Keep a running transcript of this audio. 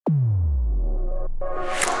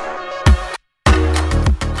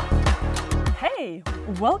Hey,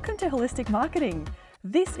 welcome to Holistic Marketing.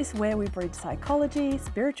 This is where we bridge psychology,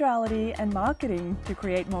 spirituality, and marketing to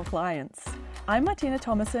create more clients. I'm Martina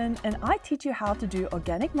Thomason, and I teach you how to do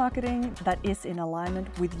organic marketing that is in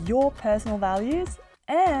alignment with your personal values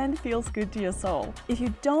and feels good to your soul. If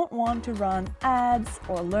you don't want to run ads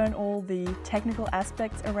or learn all the technical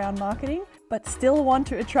aspects around marketing, but still want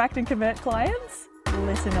to attract and convert clients,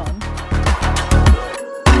 listen on.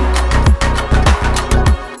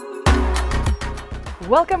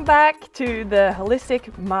 Welcome back to the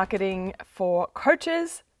Holistic Marketing for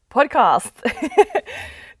Coaches podcast.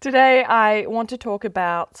 Today I want to talk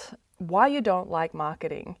about why you don't like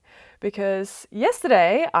marketing, because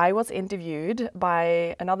yesterday I was interviewed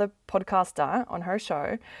by another podcaster on her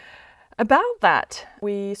show about that.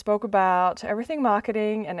 We spoke about everything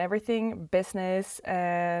marketing and everything business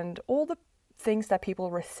and all the things that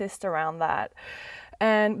people resist around that.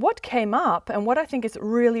 And what came up, and what I think is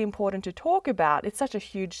really important to talk about, it's such a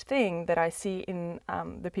huge thing that I see in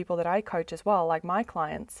the people that I coach as well, like my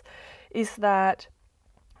clients, is that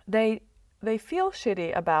they feel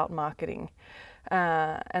shitty about marketing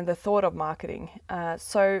and the thought of marketing.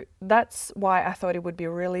 So that's why I thought it would be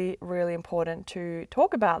really, really important to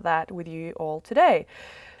talk about that with you all today.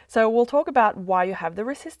 So we'll talk about why you have the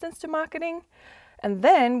resistance to marketing. And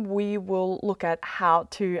then we will look at how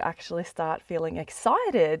to actually start feeling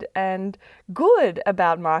excited and good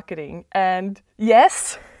about marketing. And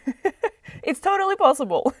yes, it's totally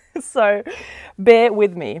possible. So bear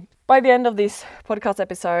with me. By the end of this podcast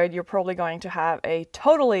episode, you're probably going to have a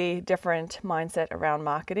totally different mindset around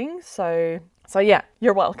marketing. So yeah,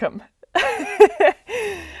 you're welcome.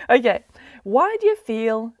 Okay, why do you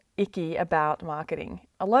feel icky about marketing?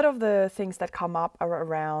 A lot of the things that come up are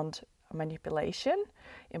around manipulation,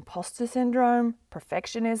 imposter syndrome,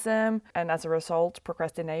 perfectionism, and as a result,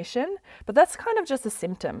 procrastination. But that's kind of just a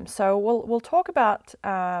symptom. So we'll talk about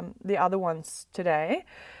the other ones today,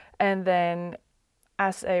 and then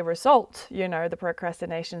as a result, the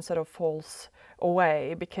procrastination sort of falls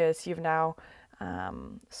away because you've now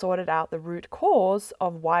sorted out the root cause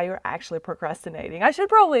of why you're actually procrastinating. I should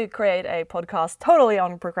probably create a podcast totally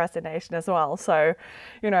on procrastination as well. So,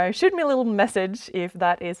 shoot me a little message if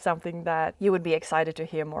that is something that you would be excited to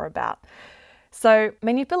hear more about. So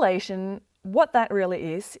manipulation, what that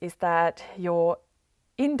really is that you're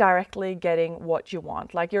indirectly getting what you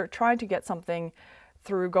want. Like you're trying to get something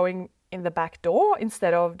through going in the back door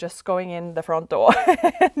instead of just going in the front door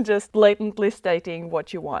and just blatantly stating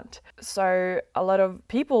what you want. So a lot of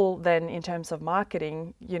people then, in terms of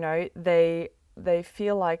marketing, they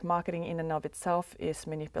feel like marketing in and of itself is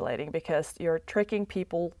manipulating because you're tricking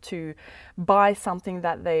people to buy something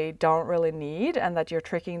that they don't really need, and that you're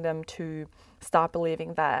tricking them to start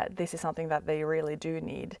believing that this is something that they really do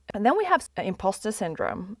need. And then we have imposter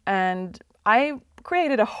syndrome, and I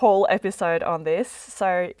created a whole episode on this, so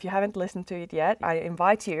if you haven't listened to it yet, I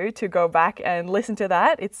invite you to go back and listen to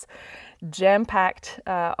that. It's jam-packed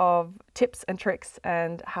of tips and tricks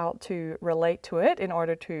and how to relate to it in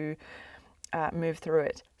order to move through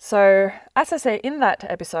it. So as I say, in that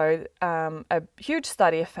episode, a huge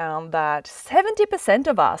study found that 70%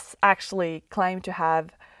 of us actually claim to have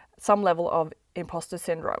some level of imposter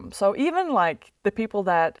syndrome. So even like the people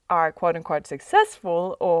that are quote unquote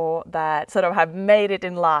successful or that sort of have made it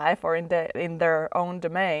in life or in their own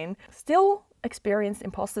domain still experience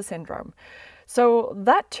imposter syndrome. So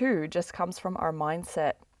that too just comes from our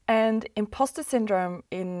mindset. And imposter syndrome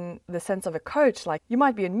in the sense of a coach, like you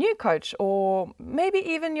might be a new coach, or maybe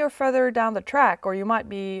even you're further down the track, or you might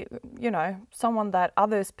be, someone that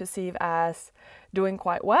others perceive as doing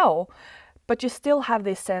quite well. But you still have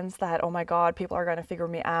this sense that, oh my God, people are going to figure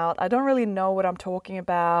me out. I don't really know what I'm talking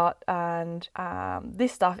about. And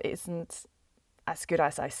this stuff isn't as good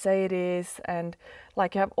as I say it is. And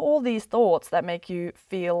like you have all these thoughts that make you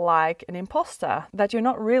feel like an imposter, that you're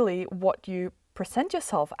not really what you present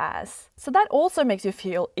yourself as. So that also makes you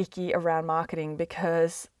feel icky around marketing,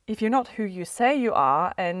 because if you're not who you say you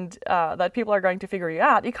are and that people are going to figure you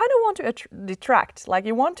out, you kind of want to detract, like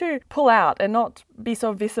you want to pull out and not be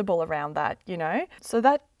so visible around that, So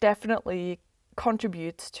that definitely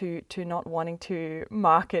contributes to not wanting to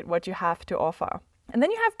market what you have to offer. And then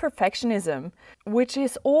you have perfectionism, which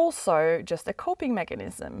is also just a coping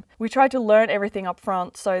mechanism. We try to learn everything up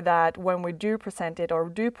front so that when we do present it or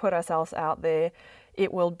do put ourselves out there,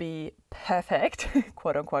 it will be perfect,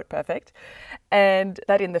 quote unquote perfect, and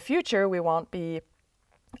that in the future we won't be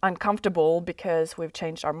uncomfortable because we've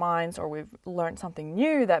changed our minds or we've learned something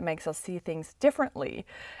new that makes us see things differently.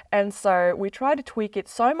 And so we try to tweak it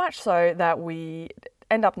so much so that we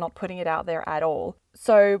end up not putting it out there at all.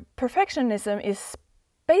 So perfectionism is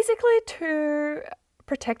basically to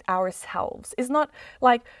protect ourselves. It's not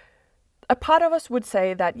like a part of us would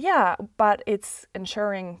say that, yeah, but it's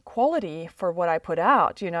ensuring quality for what I put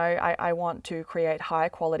out. I want to create high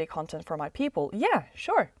quality content for my people. Yeah,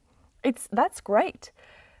 sure. That's great.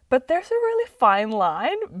 But there's a really fine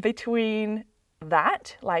line between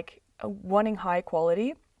that, like wanting high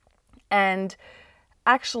quality, and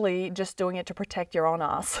actually just doing it to protect your own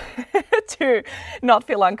ass, to not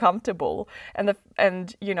feel uncomfortable,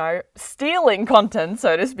 and stealing content,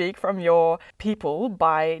 so to speak, from your people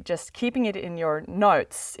by just keeping it in your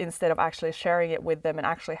notes instead of actually sharing it with them and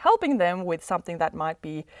actually helping them with something that might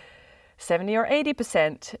be 70 or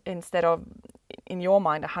 80% instead of, in your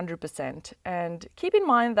mind, 100%. And keep in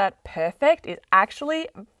mind that perfect is actually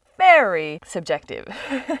very subjective.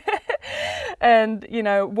 And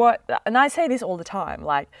and I say this all the time,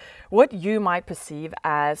 like what you might perceive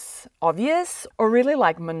as obvious or really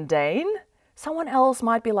like mundane, someone else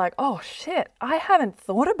might be like, oh shit, I haven't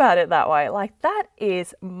thought about it that way. Like that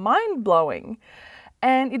is mind blowing.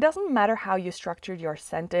 And it doesn't matter how you structured your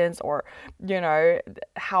sentence or,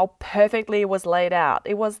 how perfectly it was laid out.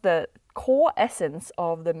 It was the core essence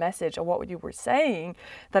of the message or what you were saying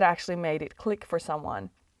that actually made it click for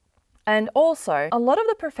someone. And also, a lot of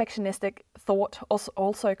the perfectionistic thought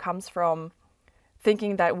also comes from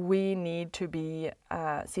thinking that we need to be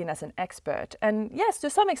seen as an expert. And yes, to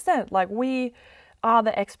some extent, like we are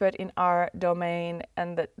the expert in our domain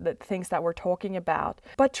and the things that we're talking about.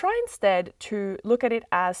 But try instead to look at it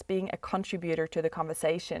as being a contributor to the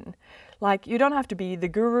conversation. Like you don't have to be the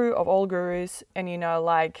guru of all gurus and,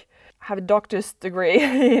 have a doctor's degree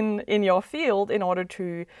in your field in order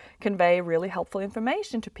to convey really helpful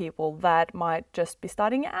information to people that might just be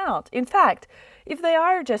starting out. In fact, if they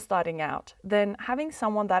are just starting out, then having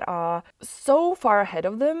someone that are so far ahead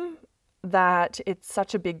of them that it's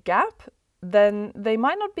such a big gap, then they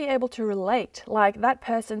might not be able to relate. Like that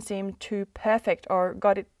person seemed too perfect or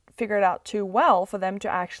got it figured out too well for them to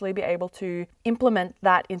actually be able to implement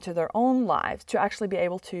that into their own lives, to actually be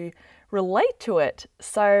able to relate to it.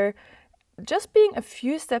 So just being a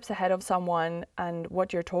few steps ahead of someone and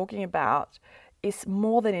what you're talking about is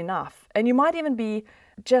more than enough. And you might even be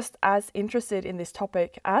just as interested in this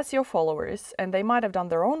topic as your followers, and they might have done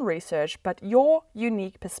their own research, but your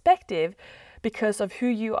unique perspective, because of who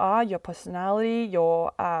you are, your personality,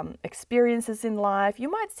 your experiences in life, you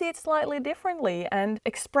might see it slightly differently and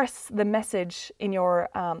express the message in your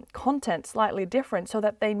content slightly different so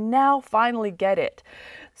that they now finally get it.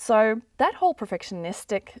 So that whole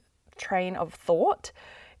perfectionistic train of thought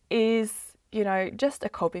is, just a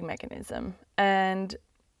coping mechanism. And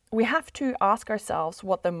we have to ask ourselves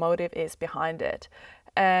what the motive is behind it.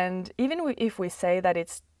 And even if we say that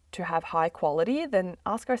it's to have high quality, then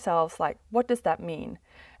ask ourselves, like, what does that mean?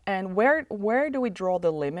 And where do we draw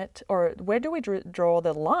the limit, or where do we draw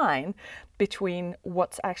the line between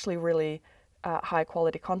what's actually really high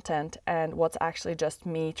quality content and what's actually just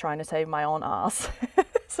me trying to save my own ass,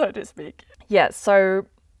 so to speak? Yeah, so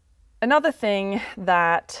another thing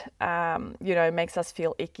that makes us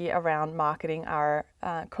feel icky around marketing our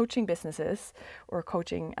coaching businesses or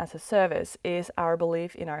coaching as a service is our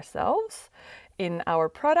belief in ourselves, in our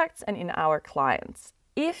products, and in our clients.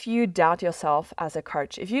 If you doubt yourself as a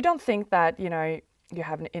coach, if you don't think that you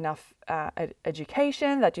have enough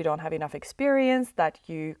education, that you don't have enough experience, that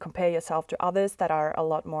you compare yourself to others that are a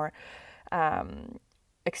lot more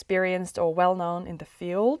experienced or well-known in the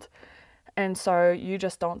field, and so you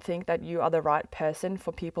just don't think that you are the right person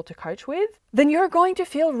for people to coach with, then you're going to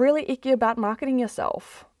feel really icky about marketing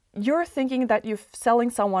yourself. You're thinking that you're selling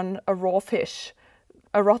someone a raw fish,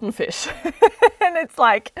 a rotten fish. And it's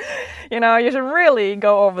like, you should really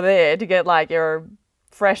go over there to get like your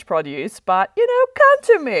fresh produce, but come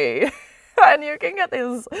to me and you can get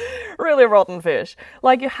this really rotten fish.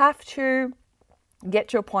 Like you have to get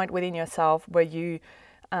to a point within yourself where you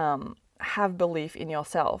have belief in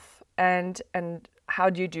yourself. And how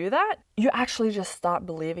do you do that? You actually just start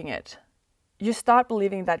believing it. You start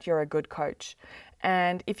believing that you're a good coach.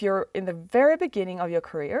 And if you're in the very beginning of your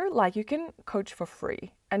career, like you can coach for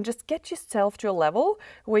free and just get yourself to a level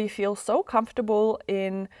where you feel so comfortable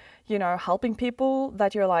in, helping people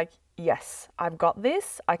that you're like, yes, I've got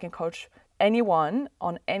this. I can coach anyone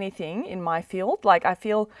on anything in my field. Like I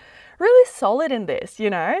feel really solid in this,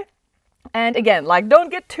 And again, like don't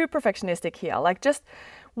get too perfectionistic here. Like just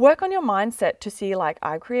work on your mindset to see like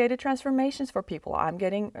I've created transformations for people. I'm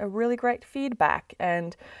getting a really great feedback,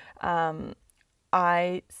 and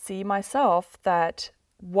I see myself that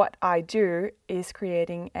what I do is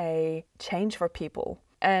creating a change for people.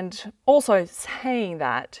 And also saying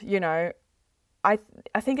that, I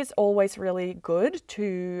think it's always really good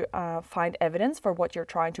to find evidence for what you're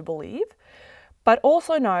trying to believe, but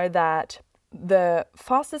also know that the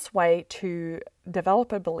fastest way to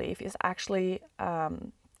develop a belief is actually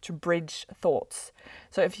to bridge thoughts.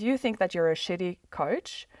 So if you think that you're a shitty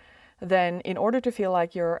coach, then in order to feel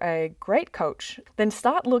like you're a great coach, then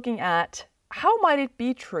start looking at how might it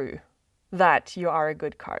be true that you are a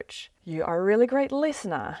good coach. You are a really great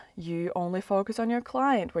listener. You only focus on your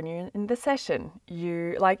client when you're in the session.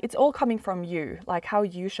 It's all coming from you, like how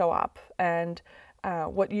you show up and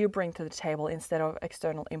what you bring to the table instead of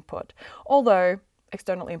external input. Although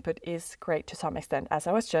external input is great to some extent, as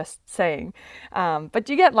I was just saying, but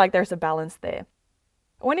you get there's a balance there.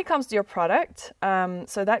 When it comes to your product,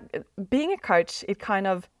 so that being a coach, it kind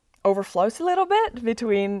of overflows a little bit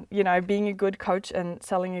between, being a good coach and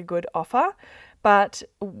selling a good offer. But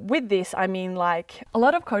with this, I mean, a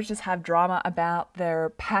lot of coaches have drama about their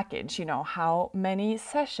package, how many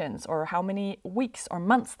sessions or how many weeks or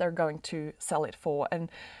months they're going to sell it for, and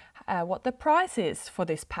what the price is for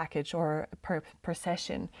this package or per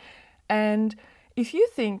session. And if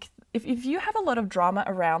you have a lot of drama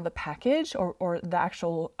around the package or the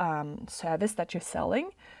actual service that you're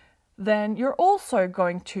selling, then you're also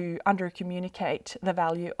going to under-communicate the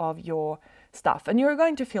value of your stuff. And you're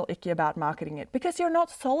going to feel icky about marketing it because you're not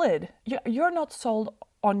solid. You're not sold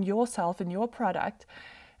on yourself and your product.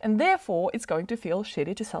 And therefore, it's going to feel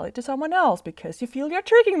shitty to sell it to someone else because you feel you're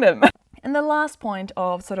tricking them. And the last point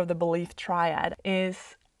of sort of the belief triad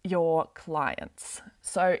is your clients.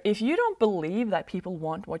 So if you don't believe that people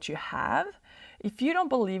want what you have, if you don't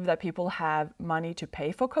believe that people have money to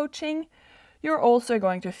pay for coaching, you're also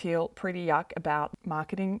going to feel pretty yuck about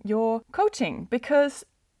marketing your coaching because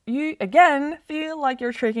you, again, feel like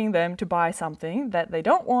you're tricking them to buy something that they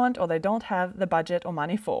don't want or they don't have the budget or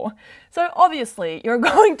money for. So obviously, you're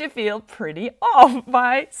going to feel pretty off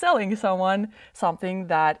by selling someone something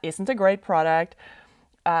that isn't a great product.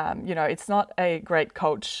 It's not a great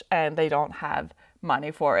coach and they don't have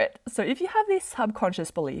money for it. So if you have this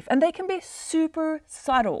subconscious belief, and they can be super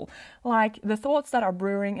subtle, like the thoughts that are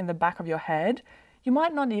brewing in the back of your head, you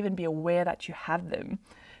might not even be aware that you have them.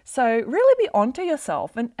 So really be onto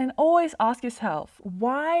yourself and always ask yourself,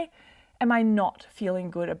 why am I not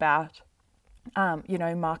feeling good about,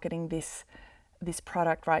 marketing this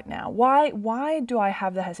product right now? Why do I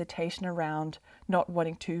have the hesitation around not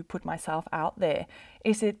wanting to put myself out there?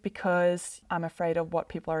 Is it because I'm afraid of what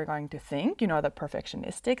people are going to think, the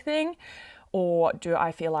perfectionistic thing? Or do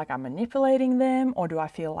I feel like I'm manipulating them? Or do I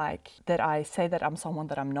feel like that I say that I'm someone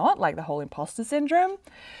that I'm not, like the whole imposter syndrome?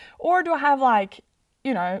 Or do I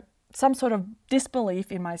have some sort of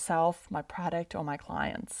disbelief in myself, my product, or my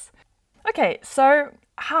clients? Okay, so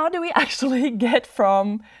how do we actually get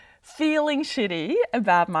from feeling shitty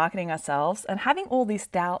about marketing ourselves and having all these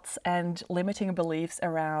doubts and limiting beliefs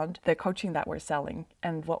around the coaching that we're selling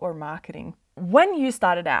and what we're marketing? When you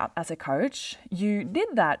started out as a coach, you did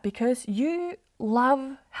that because you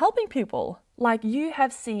love helping people. Like you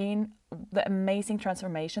have seen the amazing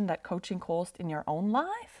transformation that coaching caused in your own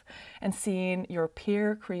life and seen your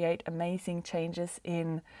peer create amazing changes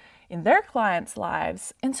in their clients'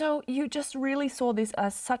 lives. And so you just really saw this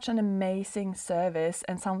as such an amazing service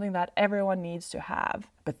and something that everyone needs to have.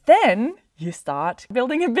 But then you start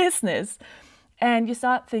building a business and you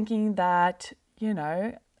start thinking that,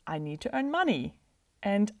 I need to earn money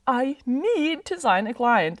and I need to sign a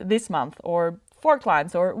client this month or 4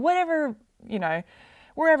 clients or whatever,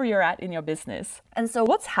 wherever you're at in your business. And so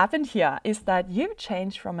what's happened here is that you've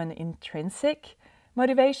changed from an intrinsic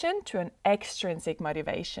motivation to an extrinsic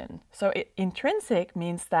motivation. So intrinsic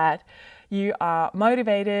means that you are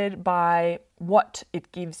motivated by what it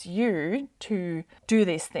gives you to do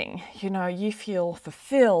this thing. You feel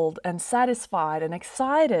fulfilled and satisfied and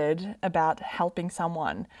excited about helping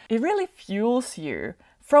someone. It really fuels you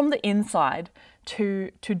from the inside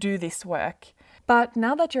to do this work. But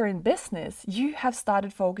now that you're in business, you have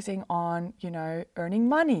started focusing on, earning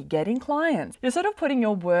money, getting clients. You're sort of putting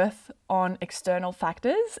your worth on external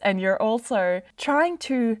factors and you're also trying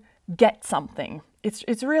to get something.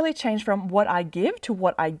 It's really changed from what I give to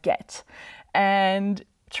what I get. And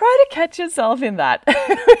try to catch yourself in that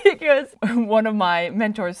because one of my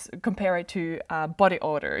mentors compare it to body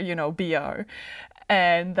odor, BO.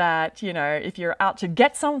 And that, if you're out to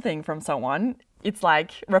get something from someone, it's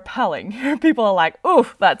like repelling. People are like, "Ooh,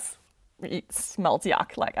 it smells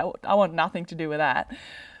yuck. Like I want nothing to do with that."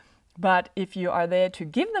 But if you are there to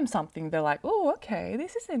give them something, they're like, oh, okay,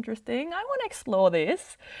 this is interesting. I want to explore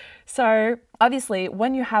this. So obviously,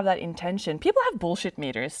 when you have that intention, people have bullshit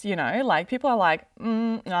meters, like people are like,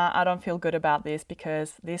 nah, I don't feel good about this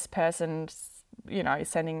because this person, is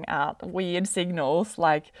sending out weird signals.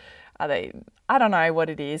 Like, I don't know what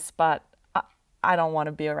it is, but I don't want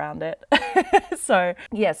to be around it. So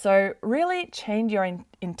really change your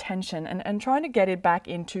intention and trying to get it back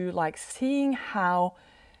into like seeing how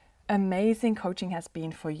amazing coaching has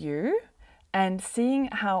been for you and seeing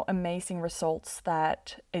how amazing results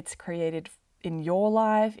that it's created in your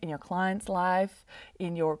life, in your client's life,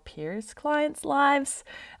 in your peers' clients' lives,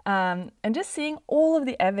 and just seeing all of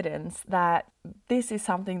the evidence that this is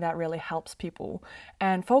something that really helps people,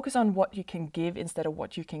 and focus on what you can give instead of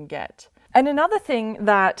what you can get. And another thing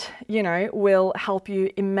that, will help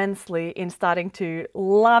you immensely in starting to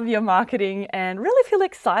love your marketing and really feel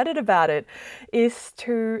excited about it is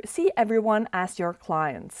to see everyone as your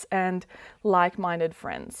clients and like-minded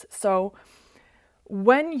friends. So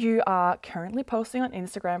when you are currently posting on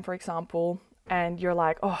Instagram, for example, and you're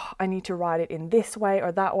like, oh, I need to write it in this way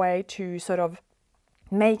or that way to sort of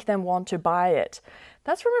make them want to buy it,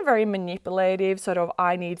 that's from a very manipulative sort of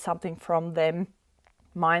I need something from them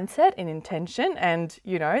mindset and intention, and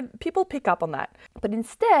people pick up on that. But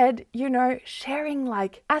instead, sharing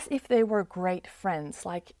like as if they were great friends,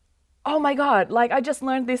 like, oh my god, like I just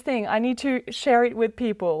learned this thing, I need to share it with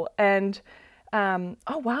people, and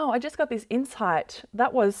oh wow, I just got this insight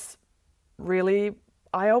that was really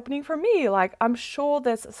eye-opening for me, like I'm sure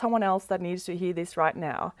there's someone else that needs to hear this right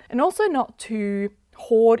now. And also not to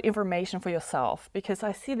hoard information for yourself, because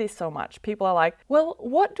I see this so much. People are like, well,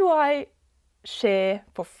 what do I share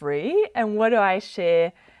for free and what do I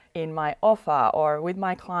share in my offer or with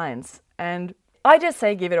my clients? And I just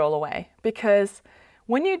say give it all away, because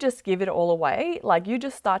when you just give it all away, like you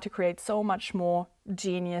just start to create so much more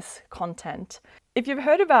genius content. If you've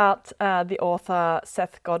heard about the author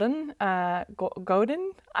Seth Godin, I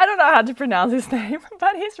don't know how to pronounce his name,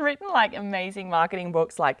 but he's written like amazing marketing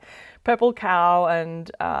books like Purple Cow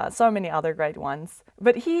and so many other great ones.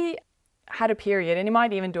 But he had a period, and he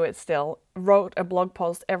might even do it still, wrote a blog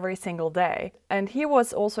post every single day. And he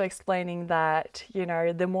was also explaining that,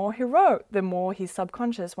 the more he wrote, the more his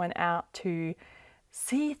subconscious went out to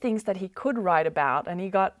see things that he could write about, and he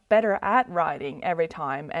got better at writing every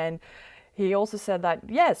time. And he also said that,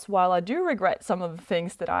 yes, while I do regret some of the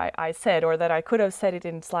things that I said, or that I could have said it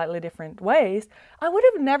in slightly different ways, I would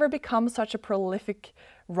have never become such a prolific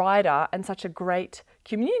writer and such a great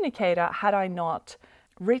communicator had I not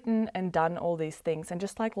written and done all these things and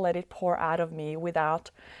just like let it pour out of me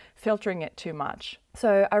without filtering it too much.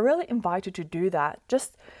 So I really invite you to do that.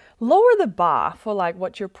 Just lower the bar for like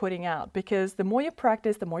what you're putting out, because the more you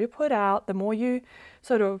practice, the more you put out, the more you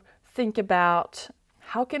sort of think about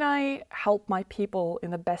how can I help my people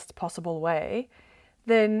in the best possible way,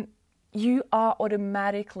 then you are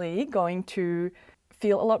automatically going to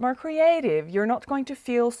feel a lot more creative. You're not going to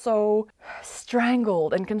feel so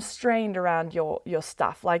strangled and constrained around your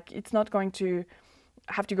stuff. Like it's not going to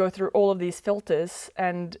have to go through all of these filters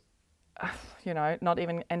and not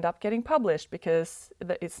even end up getting published, because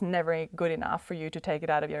it's never good enough for you to take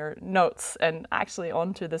it out of your notes and actually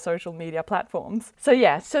onto the social media platforms. So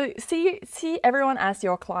see everyone as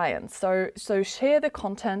your clients. So share the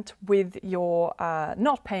content with your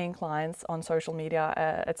not paying clients on social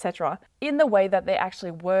media, etc., in the way that they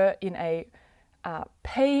actually were in a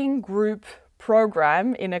paying group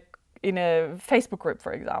program in a Facebook group,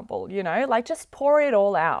 for example. Like just pour it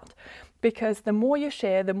all out. Because the more you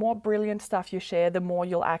share, the more brilliant stuff you share, the more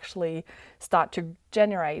you'll actually start to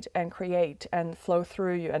generate and create and flow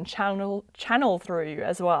through you and channel through you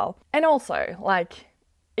as well. And also, like,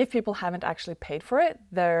 if people haven't actually paid for it,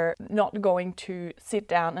 they're not going to sit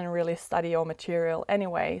down and really study your material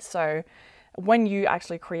anyway. So when you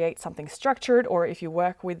actually create something structured, or if you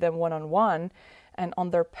work with them one-on-one and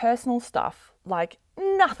on their personal stuff, like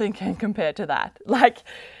nothing can compare to that. Like,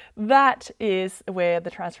 that is where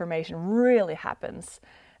the transformation really happens.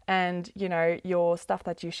 And, your stuff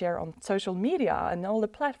that you share on social media and all the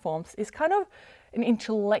platforms is kind of an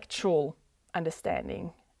intellectual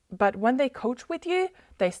understanding. But when they coach with you,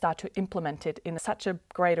 they start to implement it in such a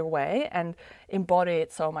greater way and embody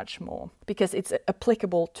it so much more, because it's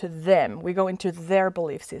applicable to them. We go into their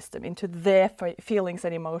belief system, into their feelings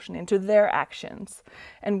and emotion, into their actions,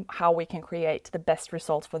 and how we can create the best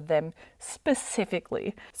results for them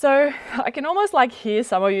specifically. So I can almost like hear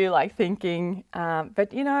some of you like thinking,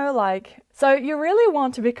 so you really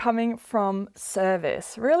want to be coming from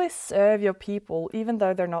service, really serve your people, even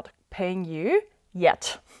though they're not paying you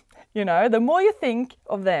yet. You know, the more you think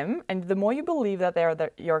of them and the more you believe that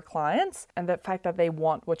they're your clients and the fact that they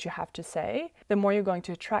want what you have to say, the more you're going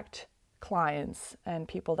to attract clients and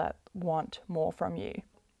people that want more from you.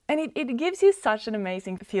 And it gives you such an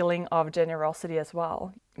amazing feeling of generosity as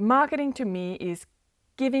well. Marketing to me is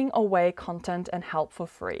giving away content and help for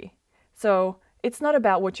free. So it's not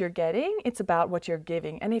about what you're getting, it's about what you're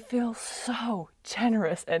giving. And it feels so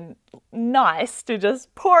generous and nice to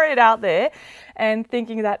just pour it out there and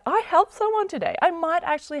thinking that I helped someone today. I might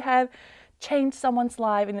actually have changed someone's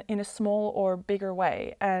life in a small or bigger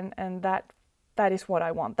way. And that is what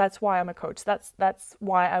I want. That's why I'm a coach. That's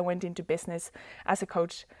why I went into business as a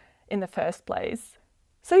coach in the first place.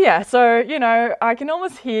 So you know, I can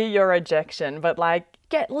almost hear your rejection, but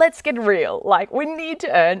let's get real. We need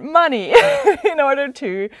to earn money in order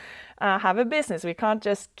to have a business. We can't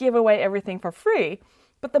just give away everything for free.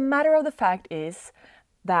 But the matter of the fact is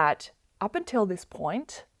that up until this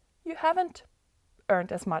point, you haven't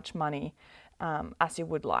earned as much money as you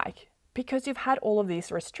would like because you've had all of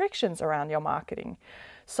these restrictions around your marketing.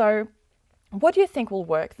 So what do you think will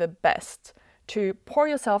work the best? To pour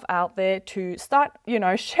yourself out there, to start, you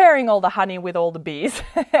know, sharing all the honey with all the bees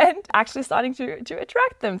and actually starting to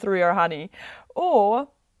attract them through your honey, or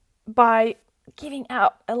by giving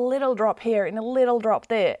out a little drop here and a little drop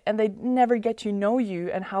there, and they never get to know you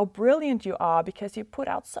and how brilliant you are because you put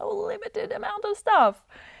out so limited amount of stuff,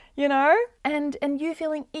 you know, and you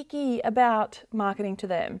feeling icky about marketing to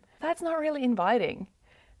them. That's not really inviting.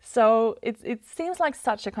 So it seems like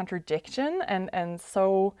such a contradiction and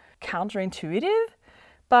so counterintuitive,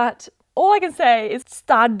 but all I can say is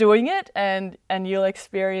start doing it and you'll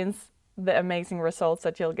experience the amazing results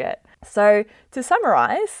that you'll get. So to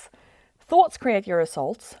summarize, thoughts create your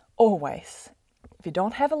results always. If you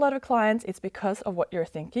don't have a lot of clients, it's because of what you're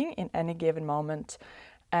thinking in any given moment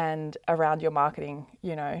and around your marketing,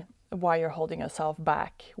 you know, why you're holding yourself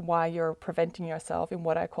back, why you're preventing yourself in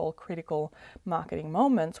what I call critical marketing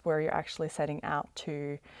moments where you're actually setting out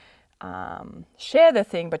to share the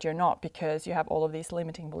thing, but you're not because you have all of these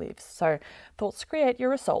limiting beliefs. So thoughts create your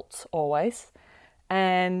results always.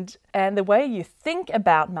 And the way you think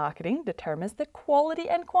about marketing determines the quality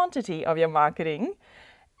and quantity of your marketing.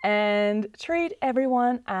 And treat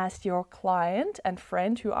everyone as your client and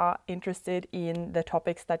friend who are interested in the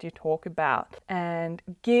topics that you talk about. And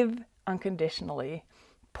give unconditionally.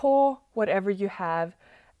 Pour whatever you have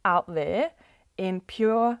out there in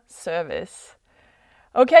pure service.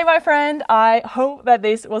 Okay, my friend, I hope that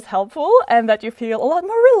this was helpful and that you feel a lot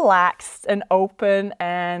more relaxed and open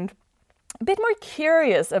and a bit more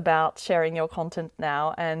curious about sharing your content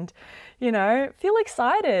now and, you know, feel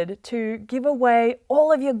excited to give away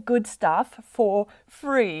all of your good stuff for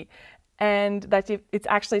free and that it's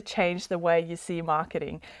actually changed the way you see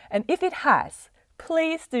marketing. And if it has,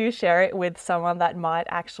 please do share it with someone that might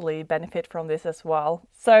actually benefit from this as well.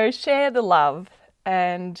 So share the love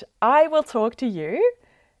and I will talk to you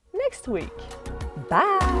next week.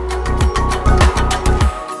 Bye!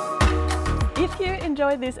 If you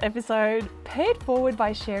enjoyed this episode, pay it forward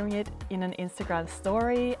by sharing it in an Instagram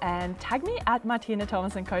story and tag me at Martina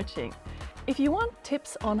Thomason Coaching. If you want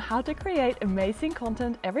tips on how to create amazing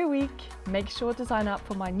content every week, make sure to sign up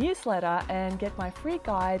for my newsletter and get my free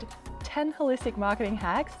guide, 10 Holistic Marketing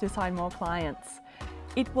Hacks to Sign More Clients.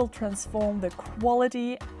 It will transform the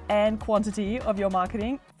quality and quantity of your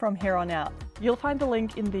marketing from here on out. You'll find the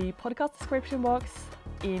link in the podcast description box,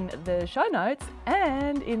 in the show notes,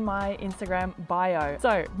 and in my Instagram bio.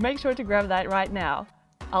 So make sure to grab that right now.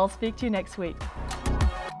 I'll speak to you next week.